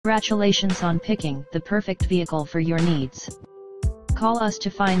Congratulations on picking the perfect vehicle for your needs. Call us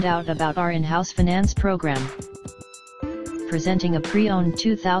to find out about our in-house finance program. Presenting a pre-owned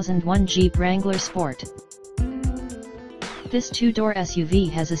 2001 Jeep Wrangler Sport. This two-door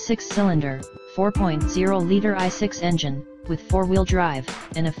SUV has a 6-cylinder, 4.0-liter i6 engine, with 4-wheel drive,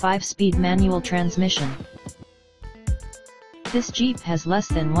 and a 5-speed manual transmission. This Jeep has less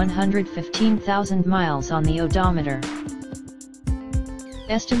than 115,000 miles on the odometer.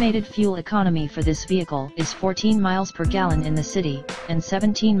 Estimated fuel economy for this vehicle is 14 miles per gallon in the city, and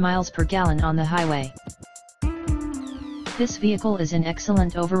 17 miles per gallon on the highway. This vehicle is in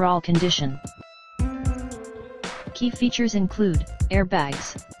excellent overall condition. Key features include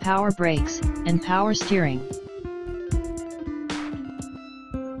airbags, power brakes, and power steering.